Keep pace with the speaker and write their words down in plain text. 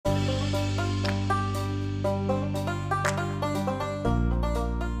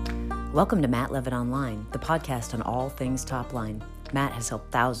Welcome to Matt Levitt Online, the podcast on all things top line. Matt has helped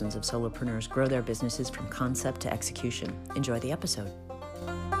thousands of solopreneurs grow their businesses from concept to execution. Enjoy the episode.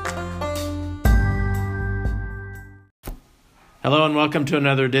 Hello and welcome to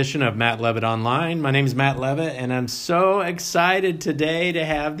another edition of Matt Levitt Online. My name is Matt Levitt and I'm so excited today to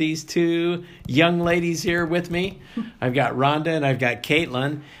have these two young ladies here with me. I've got Rhonda and I've got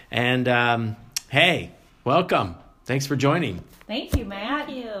Caitlin. And hey, welcome. Thanks for joining. Thank you, Matt.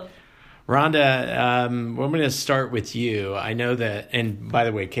 Thank you. Rhonda, we're going to start with you. I know that, and by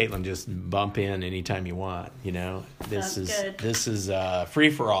the way, Caitlin, just bump in anytime you want. You know, this is free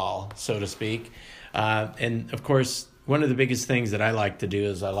for all, so to speak. And of course, one of the biggest things that I like to do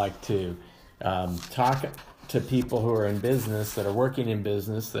is I like to talk to people who are in business, that are working in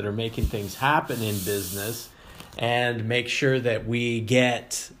business, that are making things happen in business, and make sure that we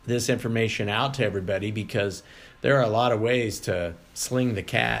get this information out to everybody, because there are a lot of ways to sling the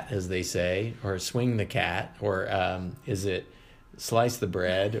cat, as they say, or swing the cat, or is it slice the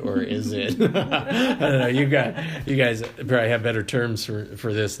bread, or is it? I don't know. You guys probably have better terms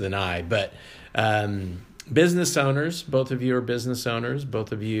for this than I. But business owners, both of you are business owners.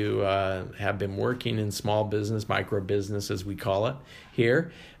 Both of you have been working in small business, micro business, as we call it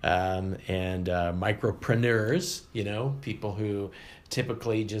here, and micropreneurs. You know, people who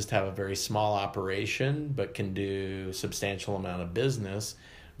typically just have a very small operation but can do substantial amount of business,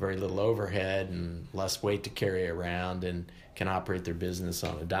 very little overhead and less weight to carry around, and can operate their business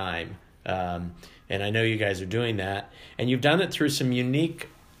on a dime. And I know you guys are doing that, and you've done it through some unique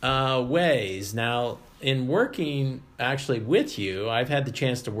ways. Now, in working actually with you, I've had the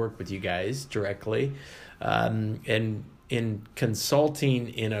chance to work with you guys directly, and in consulting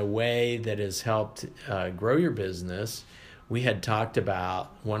in a way that has helped grow your business. We had talked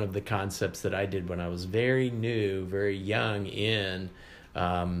about one of the concepts that I did when I was very new, very young in,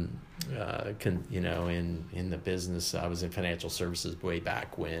 in the business. I was in financial services way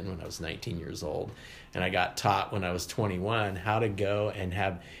back when I was 19 years old. And I got taught when I was 21 how to go and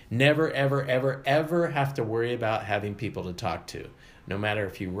have never, ever, ever, ever have to worry about having people to talk to. No matter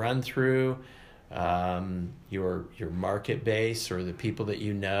if you run through your market base or the people that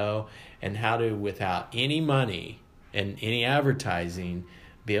you know, and how to, without any money and any advertising,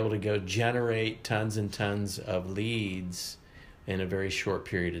 be able to go generate tons and tons of leads in a very short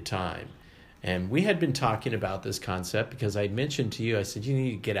period of time. And we had been talking about this concept because I mentioned to you, I said, you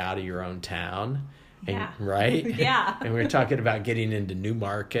need to get out of your own town. And, yeah. Right? Yeah. And we were talking about getting into new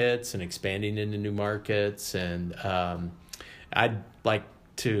markets and expanding into new markets. And I'm going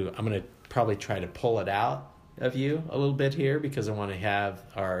to probably try to pull it out of you a little bit here, because I want to have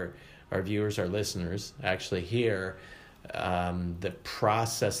our viewers, our listeners, actually hear the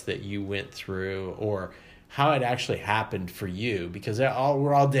process that you went through, or how it actually happened for you, because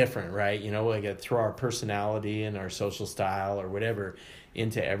we're all different, right? You know, we got to throw our personality and our social style or whatever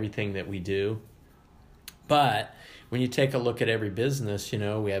into everything that we do. But when you take a look at every business, you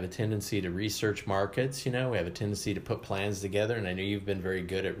know, we have a tendency to research markets, you know, we have a tendency to put plans together. And I know you've been very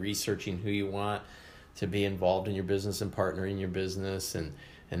good at researching who you want to be involved in your business and partner in your business, and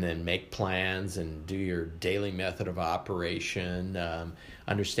then make plans and do your daily method of operation,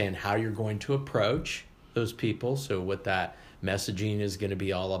 understand how you're going to approach those people, so what that messaging is going to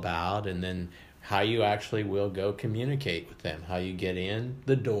be all about, and then how you actually will go communicate with them, how you get in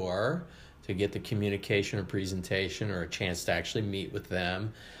the door to get the communication or presentation or a chance to actually meet with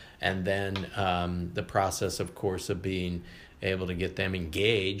them, and then the process, of course, of being able to get them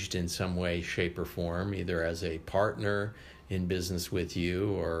engaged in some way, shape, or form, either as a partner in business with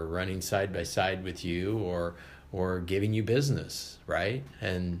you, or running side by side with you, or giving you business, right?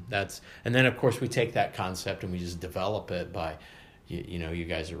 And then of course we take that concept and we just develop it by, you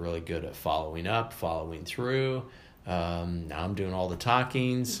guys are really good at following up, following through. Now I'm doing all the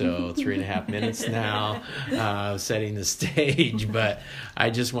talking, so 3.5 minutes now, setting the stage. But I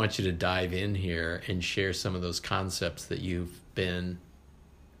just want you to dive in here and share some of those concepts that you've been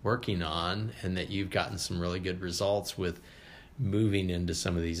working on, and that you've gotten some really good results with moving into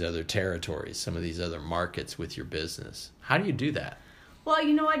some of these other territories, some of these other markets with your business. How do you do that? Well,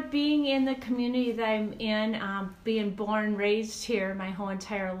 you know what? Being in the community that I'm in, being born and raised here my whole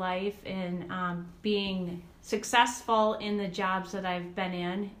entire life, and being successful in the jobs that I've been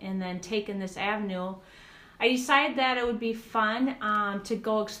in, and then taking this avenue, I decided that it would be fun to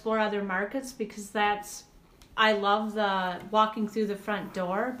go explore other markets, because I love the walking through the front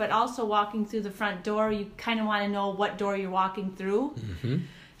door, but also walking through the front door, you kind of want to know what door you're walking through. Mm-hmm.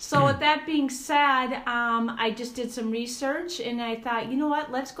 So with that being said, I just did some research, and I thought, you know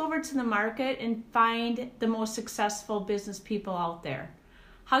what, let's go over to the market and find the most successful business people out there.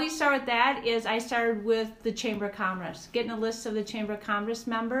 how you start with that is I started with the Chamber of Commerce, getting a list of the Chamber of Commerce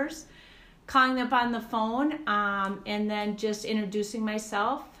members, calling them up on the phone, and then just introducing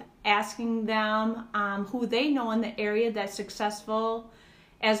myself, asking them who they know in the area that's successful,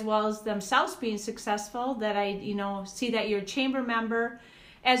 as well as themselves being successful, that I, see that you're a chamber member,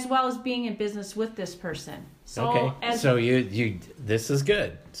 as well as being in business with this person. So okay. So you this is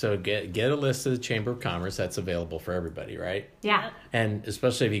good. So get a list of the Chamber of Commerce that's available for everybody, right? Yeah. And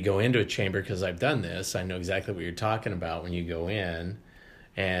especially if you go into a chamber, because I've done this, I know exactly what you're talking about when you go in,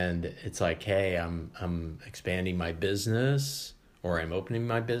 and it's like, hey, I'm expanding my business, or I'm opening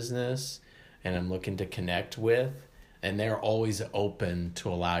my business, and I'm looking to connect with. And they're always open to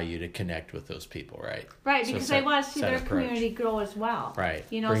allow you to connect with those people, right? Right, because they want to see their community grow as well. Right,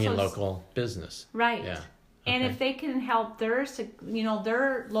 bring in local business. Right. Yeah. And if they can help their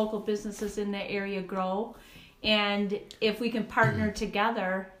local businesses in the area grow, and if we can partner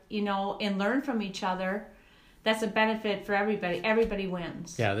together, and learn from each other, that's a benefit for everybody. Everybody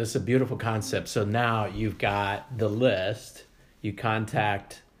wins. Yeah, this is a beautiful concept. So now you've got the list. You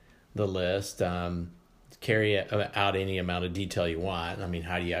contact the list. Carry out any amount of detail you want. I mean,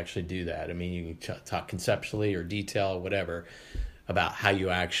 how do you actually do that? I mean, you can talk conceptually or detail, whatever, about how you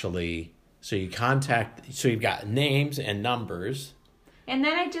actually... So you've got names and numbers. And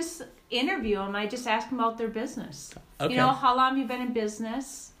then I just interview them. I just ask them about their business. Okay. How long have you been in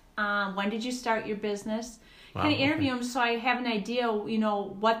business? When did you start your business? Wow, Kind of interview them so I have an idea,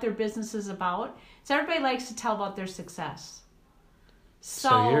 what their business is about. So everybody likes to tell about their success.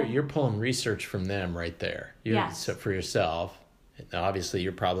 So you're pulling research from them right there. Yes. So for yourself, obviously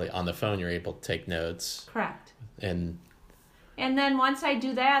you're probably on the phone, you're able to take notes. Correct. And then once I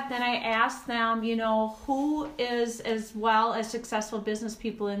do that, then I ask them, who is as well as successful business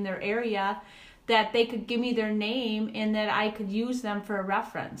people in their area, that they could give me their name and that I could use them for a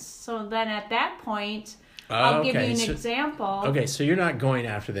reference. So then at that point, I'll give you an example. Okay, so you're not going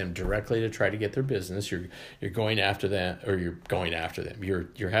after them directly to try to get their business. You're going after them, or you're going after them.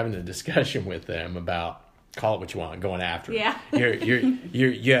 You're having a discussion with them about, call it what you want, going after them.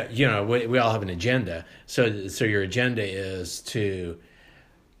 Yeah. We all have an agenda. So your agenda is to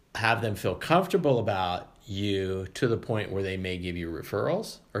have them feel comfortable about you to the point where they may give you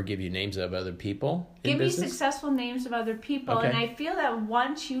referrals or give you names of other people in business? Give me successful names of other people. Okay. And I feel that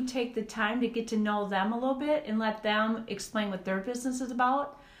once you take the time to get to know them a little bit and let them explain what their business is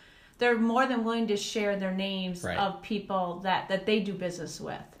about, they're more than willing to share their names of people that they do business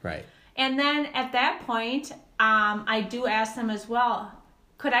with. Right. And then at that point, I do ask them as well,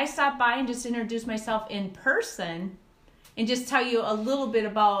 could I stop by and just introduce myself in person and just tell you a little bit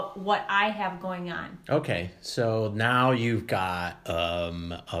about what I have going on? Okay, so now you've got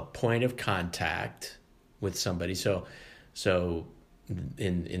a point of contact with somebody. So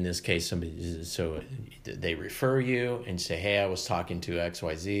in this case, so they refer you and say, hey, I was talking to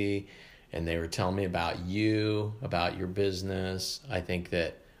XYZ, and they were telling me about you, about your business. I think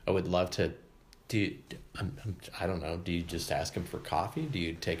that I would love to I don't know. Do you just ask them for coffee? Do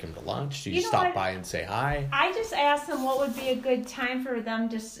you take them to lunch? Do you stop by and say hi? I just ask them what would be a good time for them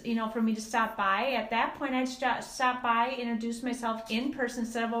to, for me to stop by. At that point, I'd stop by, introduce myself in person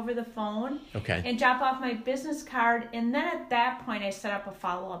instead of over the phone. Okay. And drop off my business card. And then at that point, I set up a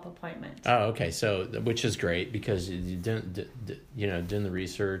follow-up appointment. Oh, okay. So, which is great because you doing the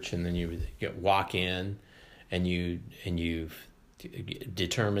research, and then you walk in, and you've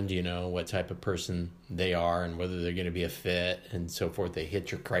determined, what type of person they are and whether they're going to be a fit and so forth. They hit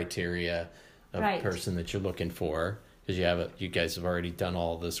your criteria of person that you're looking for, because you guys have already done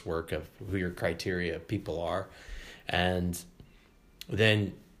all this work of who your criteria of people are, and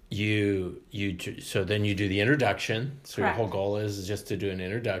then you do the introduction. So your whole goal is just to do an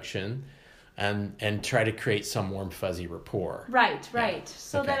introduction and try to create some warm fuzzy rapport. Right.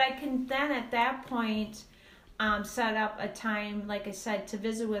 So that I can then at that point set up a time, like I said, to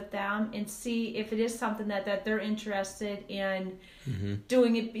visit with them and see if it is something that they're interested in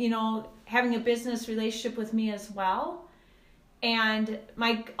doing it, having a business relationship with me as well. And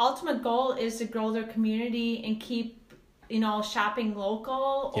my ultimate goal is to grow their community and keep, shopping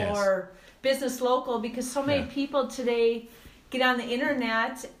local or business local, because so many people today get on the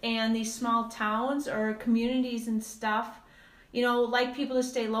internet, and these small towns or communities and stuff, like people to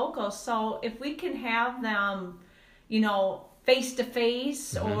stay local. So if we can have them, face to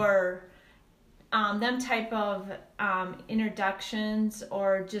face or them type of introductions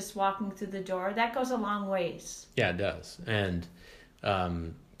or just walking through the door, that goes a long ways. Yeah, it does. And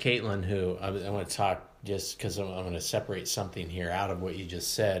Caitlin, who I want to talk, just because I'm going to separate something here out of what you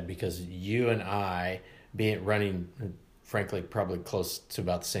just said, because you and I, running frankly probably close to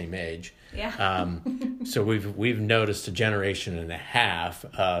about the same age. Yeah. So we've noticed a generation and a half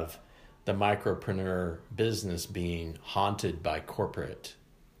of the micropreneur business being haunted by corporate,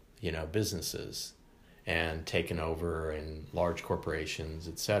 businesses and taken over in large corporations,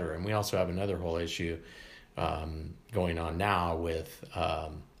 et cetera. And we also have another whole issue going on now with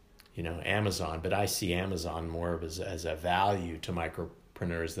Amazon, but I see Amazon more of as a value to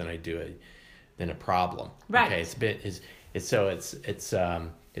micropreneurs than I do than a problem. Right. Okay,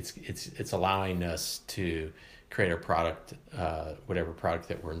 it's allowing us to create a product, whatever product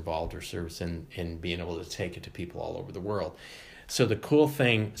that we're involved or service in, and being able to take it to people all over the world. So the cool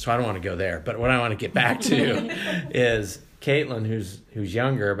thing, so I don't want to go there, but what I want to get back to is Caitlin, who's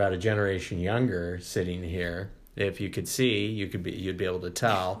younger, about a generation younger, sitting here. If you could see, you'd be able to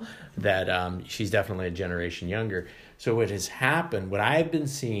tell that she's definitely a generation younger. So what has happened, what I've been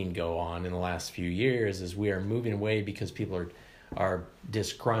seeing go on in the last few years, is we are moving away because people are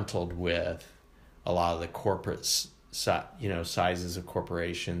disgruntled with a lot of the corporate sizes of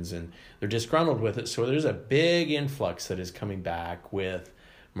corporations, and they're disgruntled with it. So there's a big influx that is coming back with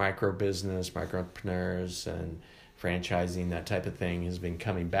micro business, micro entrepreneurs, and franchising. That type of thing has been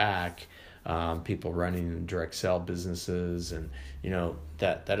coming back. People running direct sell businesses, and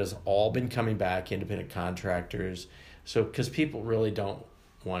that has all been coming back. Independent contractors. So because people really don't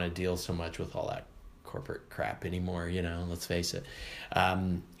want to deal so much with all that corporate crap anymore. Let's face it.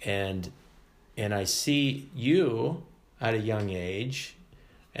 And I see you at a young age,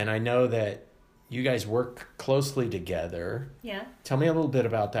 and I know that you guys work closely together. Yeah. Tell me a little bit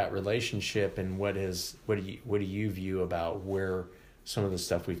about that relationship, and what do you view about where some of the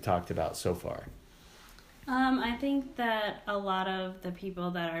stuff we've talked about so far? I think that a lot of the people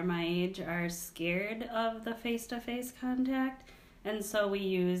that are my age are scared of the face-to-face contact, and so we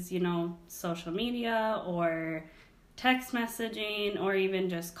use, social media or text messaging or even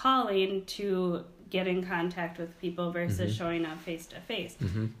just calling to get in contact with people versus showing up face-to-face.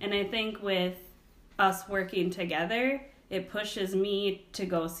 And I think with us working together, it pushes me to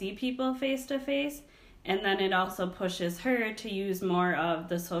go see people face-to-face, and then it also pushes her to use more of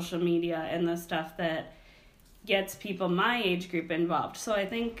the social media and the stuff that gets people my age group involved. So I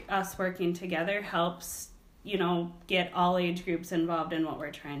think us working together helps, get all age groups involved in what we're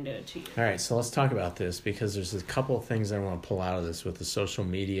trying to achieve. All right, so let's talk about this, because there's a couple of things I want to pull out of this with the social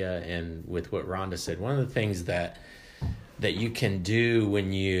media and with what Rhonda said. One of the things that you can do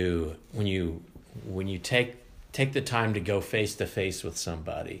when you take the time to go face to face with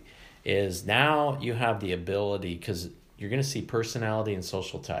somebody is now you have the ability, because you're going to see personality and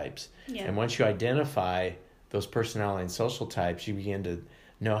social types. Yeah. And once you identify those personality and social types, you begin to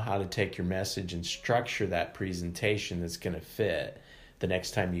know how to take your message and structure that presentation that's going to fit the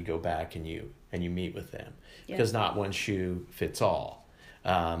next time you go back and you meet with them. Yeah. Because not one shoe fits all.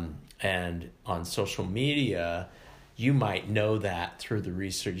 And on social media, you might know that through the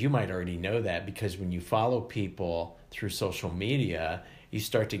research. You might already know that because when you follow people through social media, you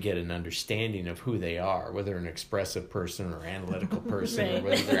start to get an understanding of who they are, whether an expressive person or analytical person, right. Or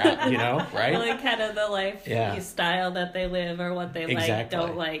whether they're out, right? Like kind of the life style that they live, or what they like,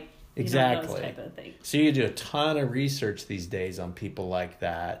 don't like, exactly. Those type of things. So you do a ton of research these days on people like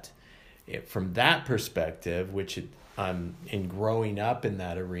that. From that perspective, in growing up in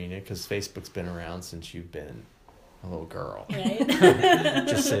that arena, because Facebook's been around since you've been a little girl, right?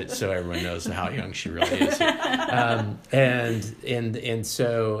 Just so everyone knows how young she really is. And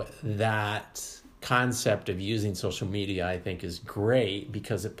so that concept of using social media, I think, is great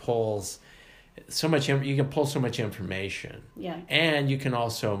because it pulls so much. You can pull so much information, and you can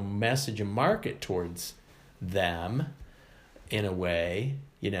also message and market towards them in a way,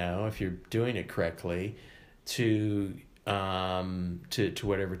 if you're doing it correctly, to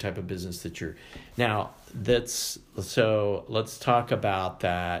whatever type of business that you're now. So let's talk about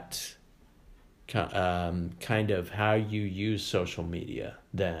that kind of how you use social media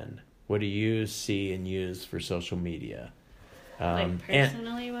then. What do you see and use for social media? Like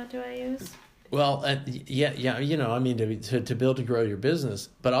personally, what do I use? Well, to build and grow your business.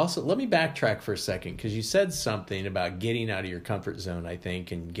 But also, let me backtrack for a second, because you said something about getting out of your comfort zone, I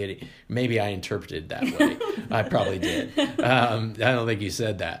think, and maybe I interpreted that way. I probably did. I don't think you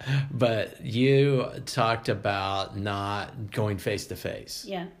said that. But you talked about not going face-to-face.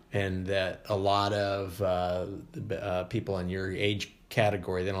 Yeah. And that a lot of people in your age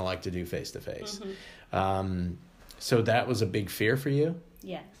category, they don't like to do face-to-face. Mm-hmm. So that was a big fear for you?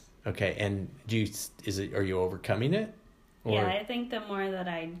 Yes. Okay, and are you overcoming it? Or? Yeah, I think the more that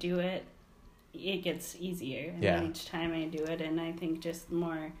I do it, it gets easier. And then each time I do it, and I think just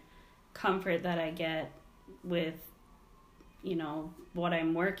more comfort that I get with you know, what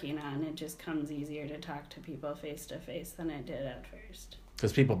I'm working on, it just comes easier to talk to people face to face than it did at first.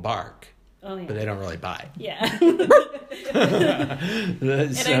 Because people bark. Oh, yeah. But they don't really bite. Yeah. And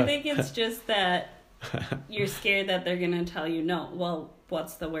I think it's just that you're scared that they're going to tell you no. Well,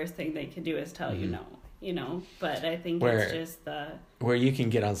 what's the worst thing they could do is tell you no, you know? But I think it's just the... Where you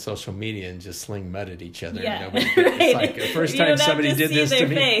can get on social media and just sling mud at each other. Yeah, And it's like the first time somebody did this to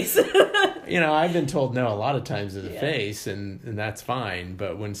me. Face. You know, I've been told no a lot of times to the face, and that's fine.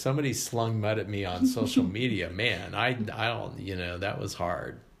 But when somebody slung mud at me on social media, man, I don't, you know, that was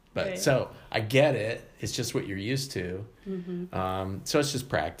hard. But so I get it. It's just what you're used to. Mm-hmm. So it's just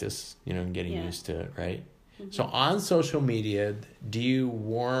practice, you know, and getting used to it, right? Mm-hmm. So on social media, do you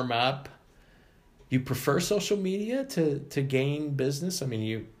warm up? You prefer social media to gain business? I mean,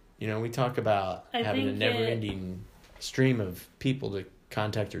 you know, we talk about having a never-ending stream of people to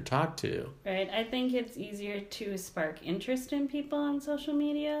contact or talk to. Right. I think it's easier to spark interest in people on social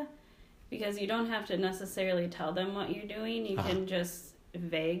media because you don't have to necessarily tell them what you're doing. You can just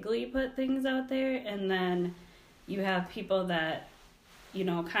vaguely put things out there, and then you have people that, you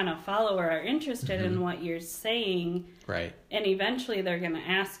know, kind of follow or are interested in what you're saying. Right. And eventually they're going to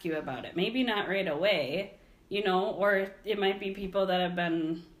ask you about it. Maybe not right away, you know, or it might be people that have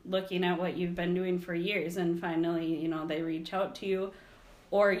been looking at what you've been doing for years and finally, you know, they reach out to you,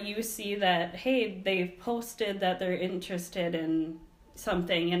 or you see that, hey, they've posted that they're interested in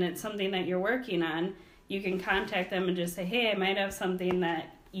something and it's something that you're working on. You can contact them and just say, hey, I might have something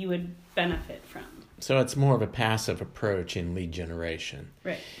that you would benefit from. So it's more of a passive approach in lead generation.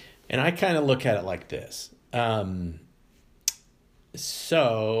 Right. And I kind of look at it like this. So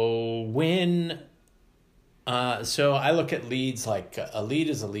I look at leads like a lead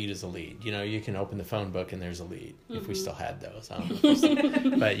is a lead is a lead. You know, you can open the phone book and there's a lead. If we still had those. I don't know if we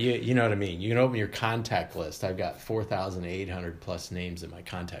still, but you know what I mean. You can open your contact list. I've got 4,800 plus names in my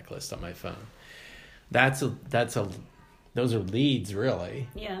contact list on my phone. Those are leads, really.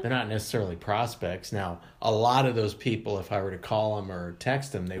 Yeah. They're not necessarily prospects. Now, a lot of those people, if I were to call them or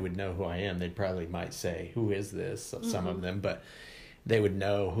text them, they would know who I am. They probably might say, who is this? Some of them, but they would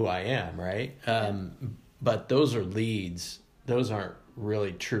know who I am, right? But those are leads. Those aren't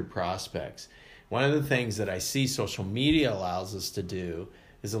really true prospects. One of the things that I see social media allows us to do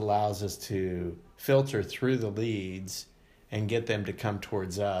is it allows us to filter through the leads and get them to come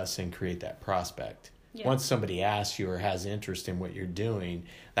towards us and create that prospect. Yeah. Once somebody asks you or has interest in what you're doing,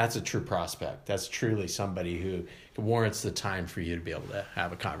 that's a true prospect. That's truly somebody who warrants the time for you to be able to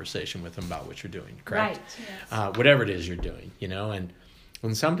have a conversation with them about what you're doing, correct? Right, yes. Whatever it is you're doing, you know. And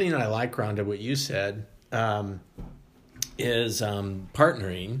something that I like, Rhonda, what you said, is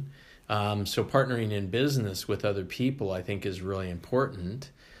partnering. So partnering in business with other people, I think, is really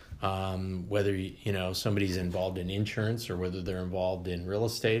important. Whether you know somebody's involved in insurance or whether they're involved in real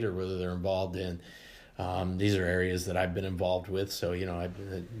estate or whether they're involved in these are areas that I've been involved with. So you know, I've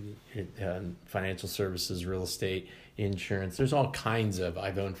financial services, real estate, insurance. There's all kinds of.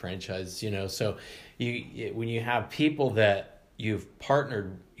 I've owned franchises. You know, so when you have people that you've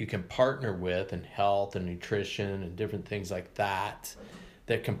partnered, you can partner with in health and nutrition and different things like that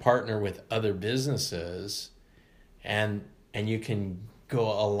can partner with other businesses, and you can go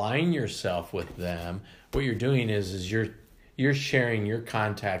align yourself with them. What you're doing is you're sharing your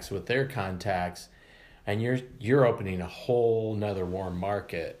contacts with their contacts, and you're opening a whole nother warm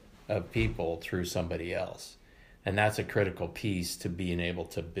market of people through somebody else. And that's a critical piece to being able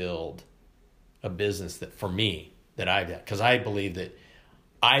to build a business that, for me, that I've got. Because I believe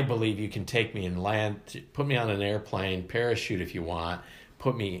you can take me and put me on an airplane, parachute if you want,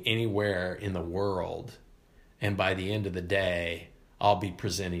 put me anywhere in the world, and by the end of the day, I'll be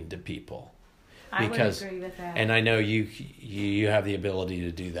presenting to people. I would agree with that. And I know you have the ability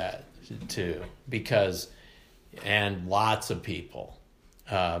to do that too, and lots of people,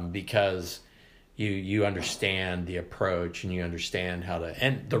 because you understand the approach and you understand how to,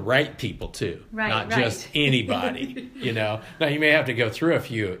 and the right people too, not just anybody, you know. Now you may have to go through a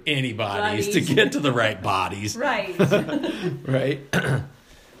few anybody's to get to the right bodies. Right. Right.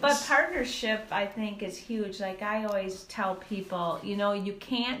 But partnership, I think, is huge. Like I always tell people, you know, you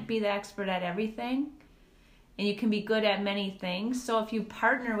can't be the expert at everything, and you can be good at many things. So if you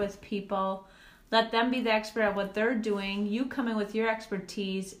partner with people, let them be the expert at what they're doing. You come in with your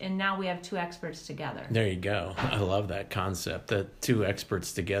expertise, and now we have two experts together. There you go. I love that concept, the two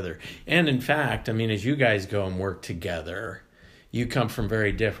experts together. And in fact, I mean, as you guys go and work together, you come from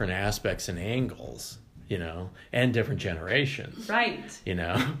very different aspects and angles. you know, and different generations. Right. You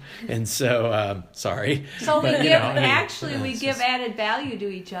know, and so, sorry. So we but, give, you know, I mean, actually, we it's give just- added value to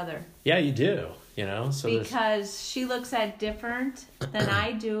each other. Yeah, you do, you know. So there's- Because she looks at different than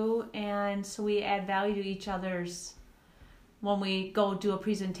I do, and so we add value to each other's when we go do a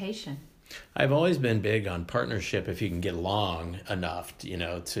presentation. I've always been big on partnership if you can get along enough, you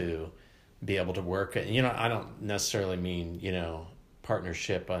know, to be able to work. You know, I don't necessarily mean, you know,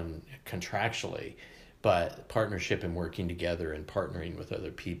 partnership on contractually, but partnership in working together and partnering with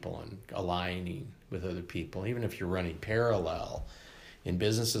other people and aligning with other people, even if you're running parallel in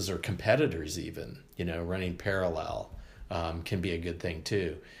businesses or competitors even, you know, running parallel can be a good thing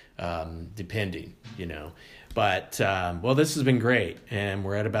too, depending, you know. But, well, this has been great, and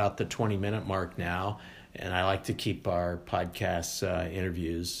we're at about the 20-minute mark now, and I like to keep our podcast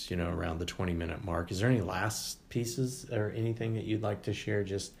interviews, you know, around the 20-minute mark. Is there any last pieces or anything that you'd like to share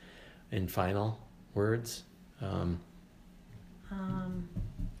just in final words?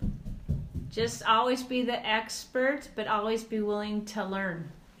 Just always be the expert, but always be willing to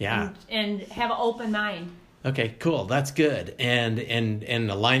learn. Yeah. And have an open mind. Okay, cool. That's good. And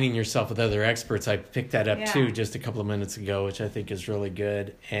aligning yourself with other experts. I picked that up Yeah. too just a couple of minutes ago, which I think is really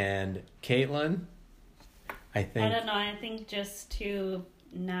good. And Caitlin, I think. I don't know. I think just to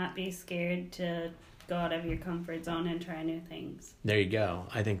not be scared to go out of your comfort zone and try new things. There you go.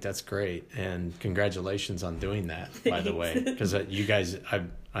 I think that's great. And congratulations on doing that, by the way. Because you guys,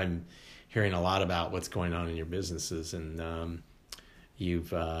 I'm hearing a lot about what's going on in your businesses. And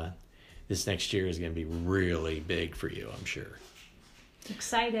you've... this next year is going to be really big for you, I'm sure.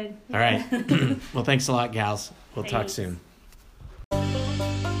 Excited. All right. Well, thanks a lot, gals. We'll talk Thanks. soon.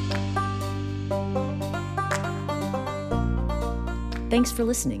 Thanks for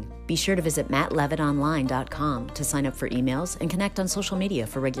listening. Be sure to visit mattlevitonline.com to sign up for emails and connect on social media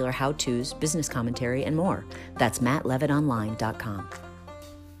for regular how-tos, business commentary, and more. That's mattlevitonline.com.